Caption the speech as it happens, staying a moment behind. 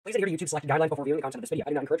Please adhere to YouTube's selected guidelines before viewing the content of this video. I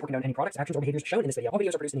do not encourage or condone any products, actions, or behaviors shown in this video. All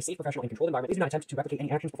videos are produced in a safe, professional, and controlled environment. Please do not attempt to replicate any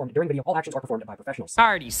actions performed during video. All actions are performed by professionals.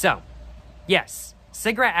 Alrighty, so, yes,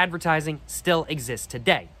 cigarette advertising still exists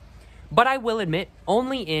today. But I will admit,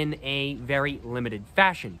 only in a very limited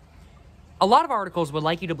fashion. A lot of articles would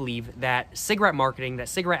like you to believe that cigarette marketing, that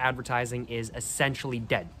cigarette advertising is essentially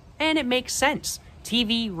dead. And it makes sense.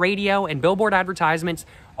 TV, radio, and billboard advertisements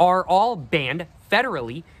are all banned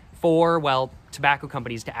federally for, well, tobacco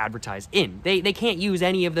companies to advertise in. They can't use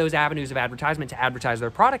any of those avenues of advertisement to advertise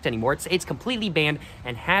their product anymore. It's completely banned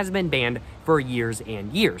and has been banned for years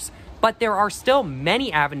and years. But there are still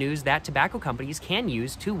many avenues that tobacco companies can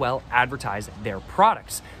use to, well, advertise their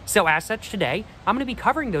products. So as such, today, I'm going to be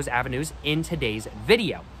covering those avenues in today's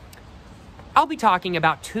video. I'll be talking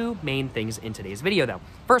about two main things in today's video, though.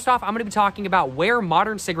 First off, I'm going to be talking about where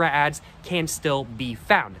modern cigarette ads can still be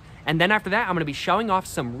found. And then after that, I'm going to be showing off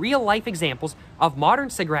some real-life examples of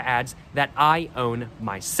modern cigarette ads that I own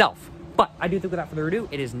myself. But I do think without further ado,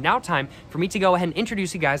 it is now time for me to go ahead and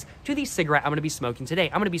introduce you guys to the cigarette I'm going to be smoking today.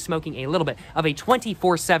 I'm going to be smoking a little bit of a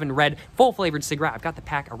 24/7 red, full-flavored cigarette. I've got the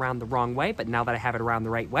pack around the wrong way, but now that I have it around the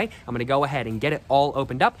right way, I'm going to go ahead and get it all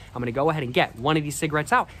opened up. I'm going to go ahead and get one of these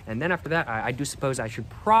cigarettes out. And then after that, I do suppose I should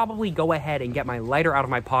probably go ahead and get my lighter out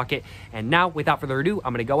of my pocket. And now, without further ado,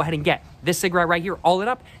 I'm going to go ahead and get this cigarette right here, all lit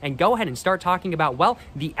up, and go ahead and start talking about, well,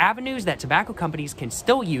 the avenues that tobacco companies can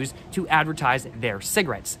still use to advertise their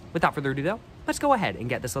cigarettes. Without further ado, though, let's go ahead and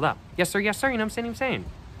get this lit up. Yes, sir, you know what I'm saying?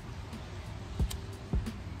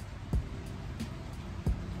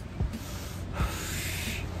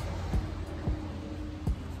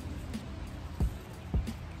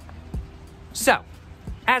 So,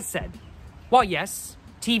 as said, while yes,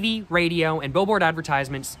 TV, radio, and billboard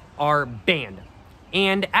advertisements are banned,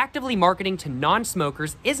 and actively marketing to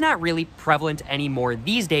non-smokers is not really prevalent anymore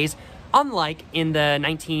these days, unlike in the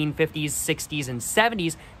 1950s, 60s, and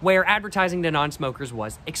 70s, where advertising to non-smokers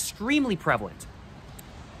was extremely prevalent.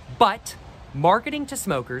 But marketing to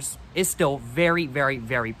smokers is still very, very,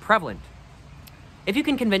 very prevalent. If you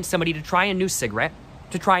can convince somebody to try a new cigarette,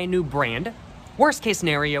 to try a new brand, worst case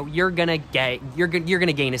scenario, you're gonna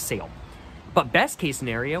gain a sale. But best case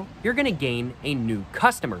scenario, you're gonna gain a new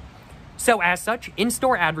customer. So as such,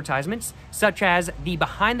 in-store advertisements, such as the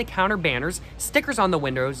behind-the-counter banners, stickers on the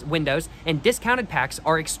windows, and discounted packs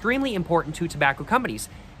are extremely important to tobacco companies,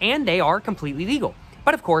 and they are completely legal,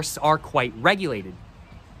 but of course are quite regulated.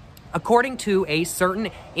 According to a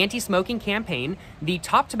certain anti-smoking campaign, the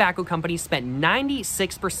top tobacco companies spent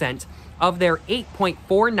 96% of their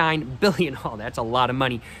 $8.49 billion, oh, that's a lot of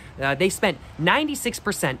money. They spent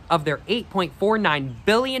 96% of their $8.49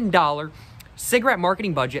 billion cigarette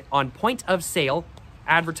marketing budget on point-of-sale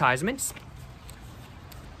advertisements,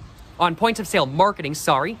 on point-of-sale marketing,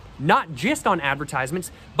 not just on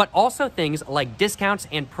advertisements, but also things like discounts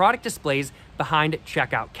and product displays behind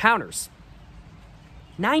checkout counters.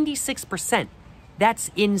 96%.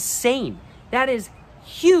 That's insane. That is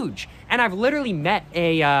huge. And I've literally met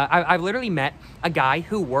a guy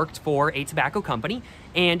who worked for a tobacco company,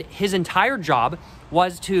 and his entire job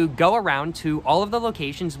was to go around to all of the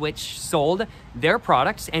locations which sold their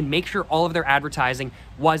products and make sure all of their advertising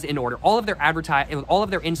was in order. All of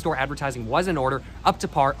their in-store advertising was in order, up to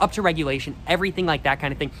par, up to regulation, everything like that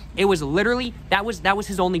kind of thing. It was literally, that was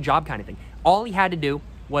his only job kind of thing. All he had to do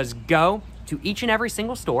was go to each and every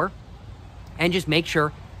single store and just make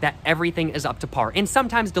sure that everything is up to par. And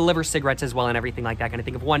sometimes deliver cigarettes as well and everything like that kind of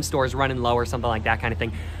thing. If one store is running low or something like that kind of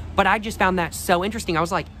thing. But I just found that so interesting. I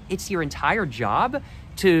was like, it's your entire job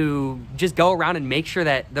to just go around and make sure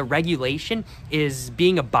that the regulation is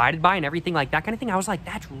being abided by and everything like that kind of thing. I was like,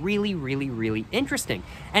 that's really, really, really interesting.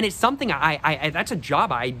 And it's something that's a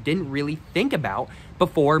job I didn't really think about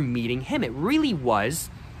before meeting him. It really was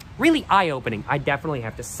really eye-opening, I definitely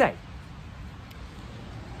have to say.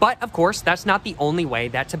 But, of course, that's not the only way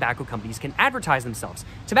that tobacco companies can advertise themselves.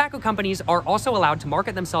 Tobacco companies are also allowed to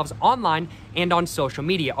market themselves online and on social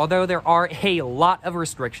media, although there are a lot of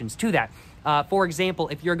restrictions to that. For example,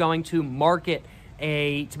 if you're going to market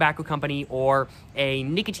a tobacco company or a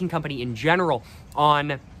nicotine company in general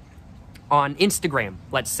on Instagram,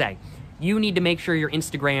 let's say, you need to make sure your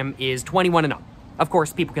Instagram is 21 and up. Of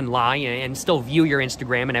course, people can lie and still view your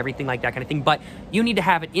Instagram and everything like that kind of thing, but you need to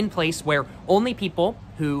have it in place where only people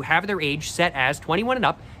who have their age set as 21 and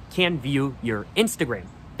up can view your Instagram.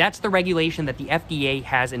 That's the regulation that the FDA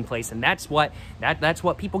has in place, and that's what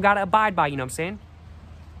people got to abide by, you know what I'm saying?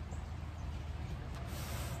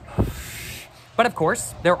 But of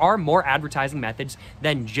course, there are more advertising methods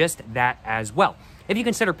than just that as well. If you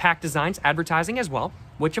consider pack designs advertising as well,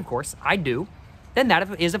 which of course I do, then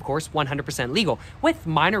that is, of course, 100% legal, with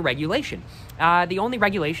minor regulation. The only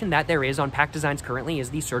regulation that there is on pack designs currently is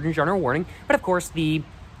the Surgeon General warning, but of course, the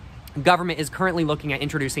government is currently looking at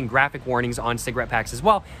introducing graphic warnings on cigarette packs as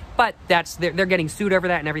well, but they're getting sued over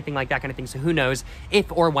that and everything like that kind of thing, so who knows if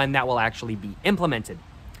or when that will actually be implemented.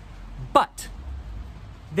 But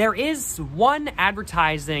there is one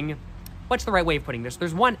advertising, what's the right way of putting this?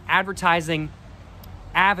 There's one advertising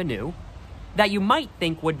avenue that you might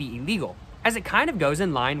think would be illegal, as it kind of goes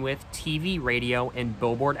in line with TV, radio, and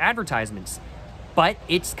billboard advertisements. But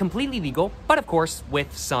it's completely legal, but of course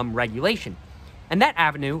with some regulation. And that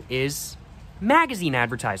avenue is magazine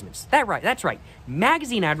advertisements. That's right.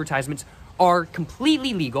 Magazine advertisements are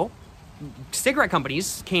completely legal. Cigarette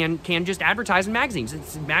companies can just advertise in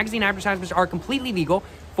magazines. Magazine advertisements are completely legal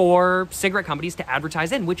for cigarette companies to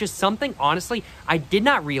advertise in, which is something, honestly, I did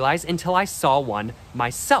not realize until I saw one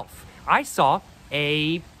myself. I saw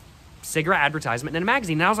a cigarette advertisement in a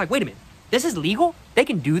magazine, and I was like, wait a minute, this is legal? They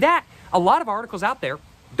can do that? A lot of articles out there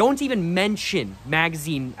don't even mention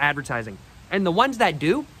magazine advertising. And the ones that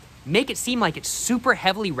do make it seem like it's super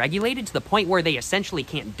heavily regulated to the point where they essentially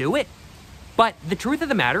can't do it. But the truth of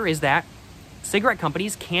the matter is that cigarette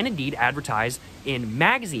companies can indeed advertise in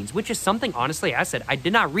magazines, which is something, honestly, as I said, I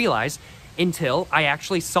did not realize until I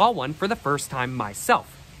actually saw one for the first time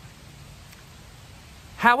myself.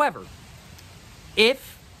 However,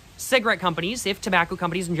 if cigarette companies, if tobacco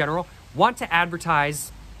companies in general, want to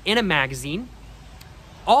advertise in a magazine,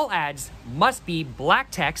 all ads must be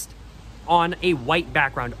black text on a white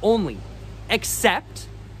background only, except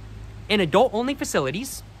in adult-only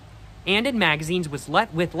facilities and in magazines with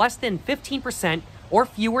less than 15% or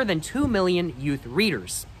fewer than 2 million youth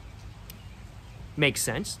readers. Makes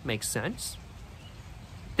sense, makes sense.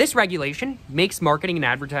 This regulation makes marketing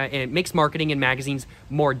in magazines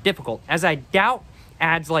more difficult, as I doubt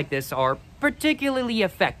ads like this are particularly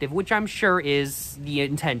effective, which I'm sure is the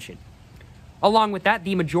intention. Along with that,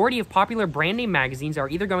 the majority of popular brand name magazines are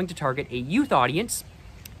either going to target a youth audience,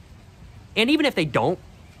 and even if they don't,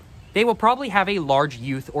 they will probably have a large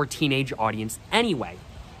youth or teenage audience anyway.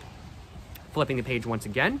 Flipping the page once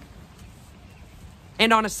again.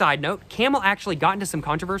 And on a side note, Camel actually got into some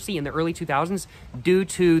controversy in the early 2000s due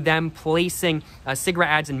to them placing cigarette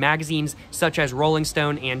ads in magazines such as Rolling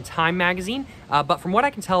Stone and Time magazine. But from what I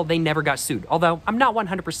can tell, they never got sued. Although I'm not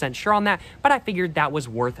 100% sure on that, but I figured that was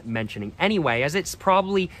worth mentioning anyway, as it's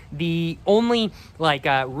probably the only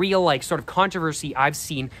real sort of controversy I've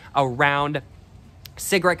seen around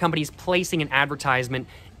cigarette companies placing an advertisement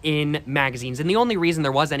in magazines. And the only reason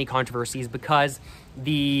there was any controversy is because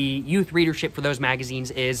the youth readership for those magazines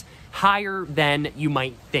is higher than you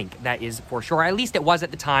might think. That is for sure. At least it was at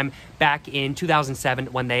the time back in 2007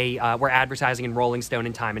 when they were advertising in Rolling Stone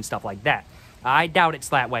and Time and stuff like that. I doubt it's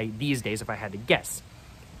that way these days if I had to guess.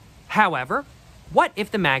 However, what if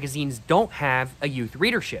the magazines don't have a youth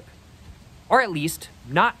readership? Or at least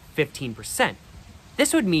not 15%.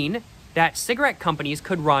 This would mean that cigarette companies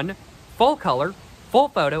could run full color, full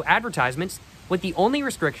photo advertisements with the only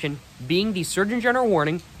restriction being the Surgeon General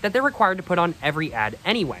warning that they're required to put on every ad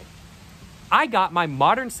anyway. I got my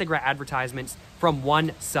modern cigarette advertisements from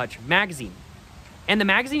one such magazine. And the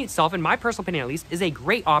magazine itself, in my personal opinion at least, is a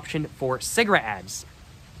great option for cigarette ads.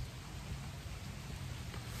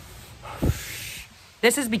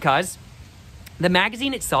 This is because the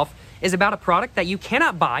magazine itself is about a product that you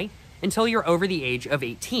cannot buy until you're over the age of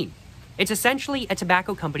 18. It's essentially a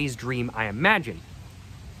tobacco company's dream, I imagine,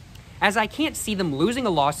 as I can't see them losing a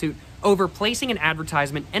lawsuit over placing an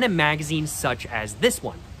advertisement in a magazine such as this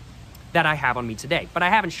one that I have on me today, but I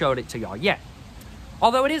haven't showed it to y'all yet.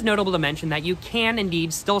 Although it is notable to mention that you can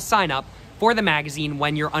indeed still sign up for the magazine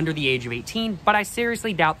when you're under the age of 18, but I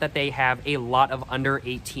seriously doubt that they have a lot of under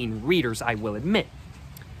 18 readers, I will admit.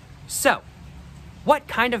 So, what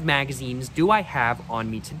kind of magazines do I have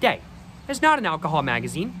on me today? It's not an alcohol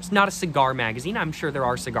magazine. It's not a cigar magazine. I'm sure there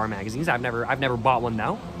are cigar magazines. I've never bought one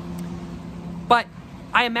though. But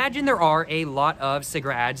I imagine there are a lot of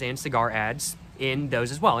cigar ads and cigar ads in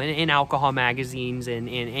those as well. In alcohol magazines and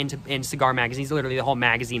in cigar magazines, literally the whole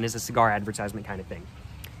magazine is a cigar advertisement kind of thing.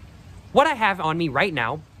 What I have on me right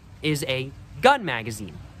now is a gun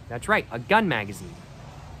magazine. That's right, a gun magazine.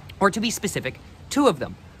 Or to be specific, two of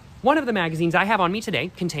them. One of the magazines I have on me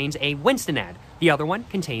today contains a Winston ad. The other one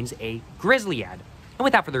contains a Grizzly ad. And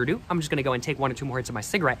without further ado, I'm just going to go and take 1 or 2 more hits of my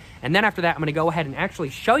cigarette. And then after that, I'm going to go ahead and actually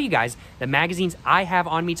show you guys the magazines I have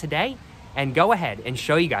on me today and go ahead and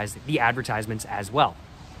show you guys the advertisements as well.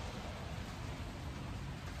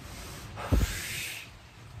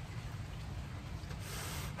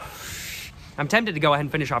 I'm tempted to go ahead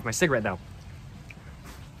and finish off my cigarette though.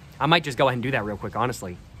 I might just go ahead and do that real quick,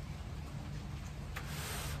 honestly.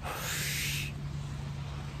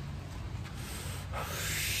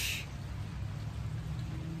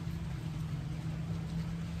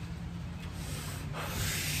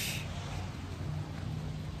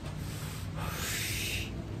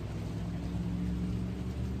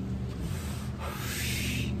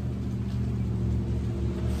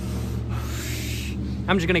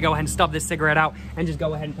 I'm just gonna go ahead and stub this cigarette out and just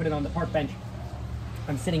go ahead and put it on the park bench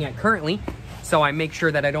I'm sitting at currently, so I make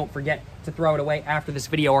sure that I don't forget to throw it away after this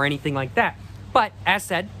video or anything like that. But as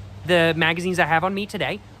said, the magazines I have on me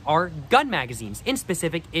today are gun magazines. In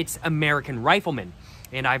specific, it's American Rifleman.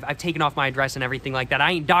 And I've taken off my address and everything like that.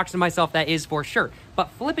 I ain't doxing myself, that is for sure. But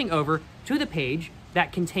flipping over to the page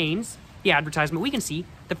that contains the advertisement, we can see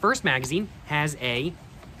the first magazine has a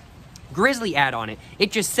grizzly ad on it.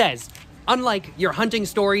 It just says, unlike your hunting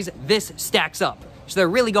stories, this stacks up. So they're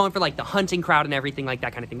really going for like the hunting crowd and everything like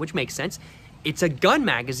that kind of thing, which makes sense. It's a gun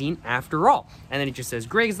magazine after all. And then it just says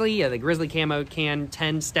Grizzly, the Grizzly camo can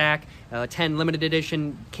 10 stack, 10 limited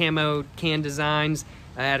edition camo can designs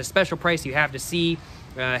at a special price you have to see.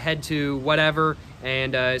 Head to whatever,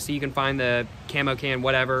 and so you can find the camo can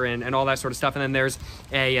whatever and all that sort of stuff. And then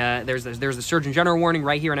there's a Surgeon General warning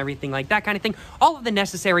right here and everything like that kind of thing. All of the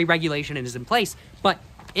necessary regulation is in place. But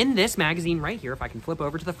in this magazine right here, if I can flip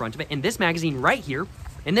over to the front of it, in this magazine right here,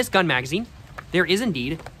 in this gun magazine, there is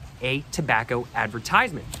indeed a tobacco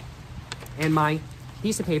advertisement. And my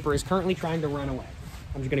piece of paper is currently trying to run away.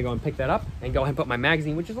 I'm just gonna go and pick that up and go ahead and put my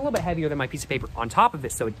magazine, which is a little bit heavier than my piece of paper, on top of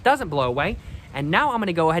it so it doesn't blow away. And now I'm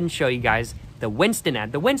gonna go ahead and show you guys the Winston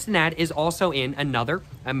ad. The Winston ad is also in another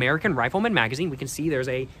American Rifleman magazine. We can see there's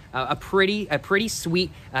a pretty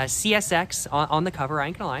sweet CSX on the cover. I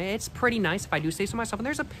ain't gonna lie, it's pretty nice if I do say so myself. And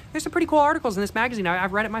there's some pretty cool articles in this magazine.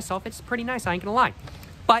 I've read it myself. It's pretty nice. I ain't gonna lie.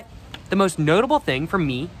 But the most notable thing for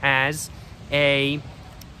me as a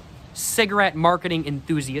cigarette marketing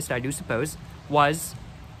enthusiast, I do suppose, was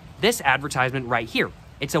this advertisement right here.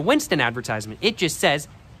 It's a Winston advertisement. It just says,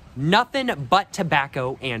 nothing but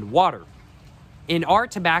tobacco and water. In our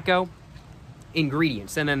tobacco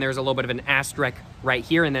ingredients, and then there's a little bit of an asterisk right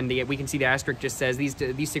here, and then we can see the asterisk just says these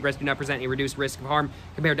cigarettes do not present a reduced risk of harm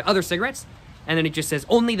compared to other cigarettes, and then it just says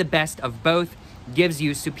only the best of both gives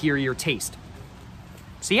you superior taste.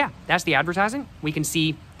 So yeah, that's the advertising. We can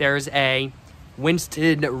see there's a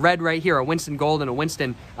Winston red right here, a Winston gold, and a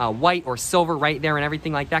Winston white or silver right there, and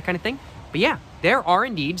everything like that kind of thing. But yeah, there are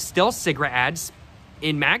indeed still cigarette ads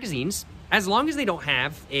in magazines, as long as they don't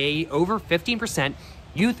have a over 15%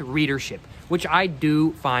 youth readership, which I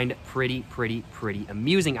do find pretty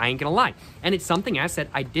amusing, I ain't gonna lie. And it's something, as I said,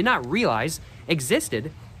 I did not realize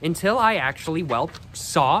existed until I actually, well,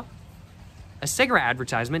 saw a cigarette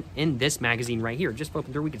advertisement in this magazine right here. Just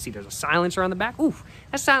flipping through, we can see there's a silencer on the back. Oof,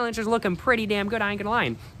 that silencer's looking pretty damn good, I ain't gonna lie.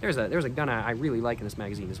 And there's a gun I really like in this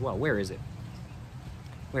magazine as well. Where is it?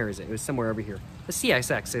 Where is it? It was somewhere over here. The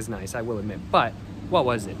CSX is nice, I will admit, but what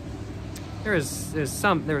was it? There was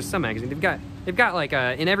some magazine. They've got like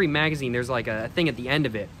in every magazine there's like a thing at the end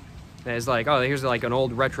of it that is like, oh, here's like an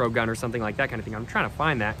old retro gun or something like that kind of thing. I'm trying to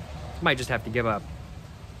find that. Might just have to give up.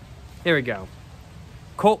 There we go.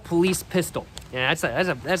 Colt Police Pistol. Yeah,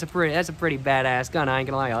 that's a pretty badass gun. I ain't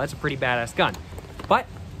gonna lie, that's a pretty badass gun. But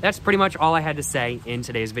that's pretty much all I had to say in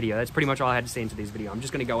today's video. I'm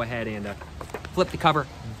just gonna go ahead and flip the cover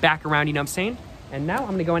back around, you know what I'm saying? And now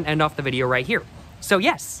I'm gonna go and end off the video right here. So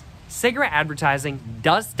yes, cigarette advertising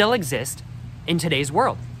does still exist in today's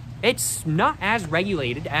world. It's not as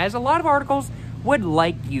regulated as a lot of articles would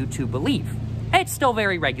like you to believe. It's still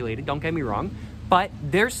very regulated, don't get me wrong, but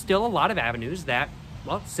there's still a lot of avenues that,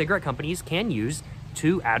 well, cigarette companies can use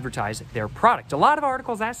to advertise their product. A lot of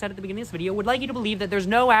articles, as I said at the beginning of this video, would like you to believe that there's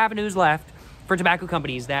no avenues left for tobacco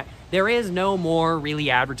companies, that there is no more really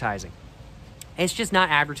advertising. It's just not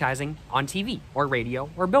advertising on TV or radio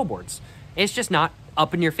or billboards. It's just not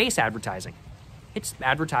up-in-your-face advertising. It's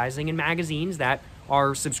advertising in magazines that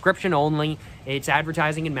are subscription only. It's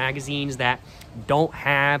advertising in magazines that don't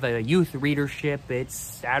have a youth readership.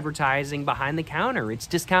 It's advertising behind the counter. It's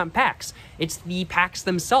discount packs. It's the packs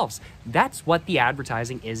themselves. That's what the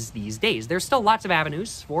advertising is these days. There's still lots of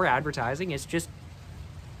avenues for advertising. It's just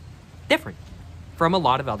different from a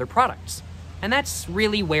lot of other products. And that's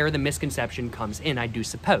really where the misconception comes in, I do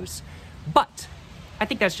suppose. But I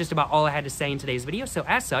think that's just about all I had to say in today's video. So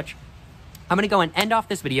as such, I'm gonna go and end off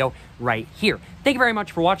this video right here. Thank you very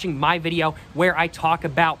much for watching my video where I talk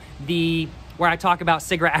about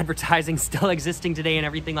cigarette advertising still existing today and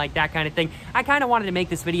everything like that kind of thing. I kind of wanted to make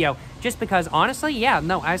this video just because, honestly, yeah,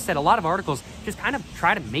 no, I said a lot of articles just kind of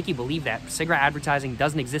try to make you believe that cigarette advertising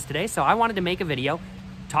doesn't exist today. So I wanted to make a video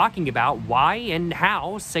talking about why and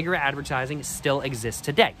how cigarette advertising still exists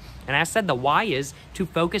today. And as I said, the why is to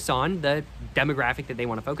focus on the demographic that they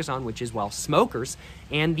want to focus on, which is, well, smokers.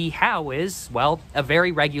 And the how is, well, a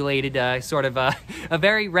very regulated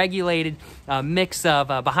mix of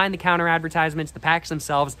behind-the-counter advertisements, the packs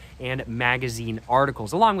themselves, and magazine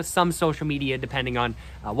articles, along with some social media, depending on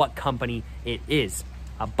what company it is.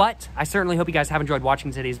 But I certainly hope you guys have enjoyed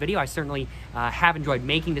watching today's video. I certainly have enjoyed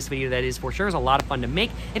making this video, that is for sure. It's a lot of fun to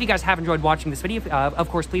make. If you guys have enjoyed watching this video, of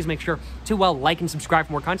course, please make sure to, well, like and subscribe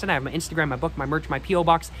for more content. I have my Instagram, my book, my merch, my P.O.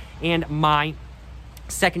 box, and my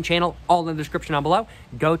second channel, all in the description down below.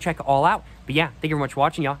 Go check it all out. But yeah, thank you very much for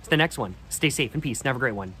watching, y'all. It's the next one. Stay safe and peace and have a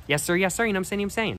great one. Yes, sir. Yes, sir. You know what I'm saying?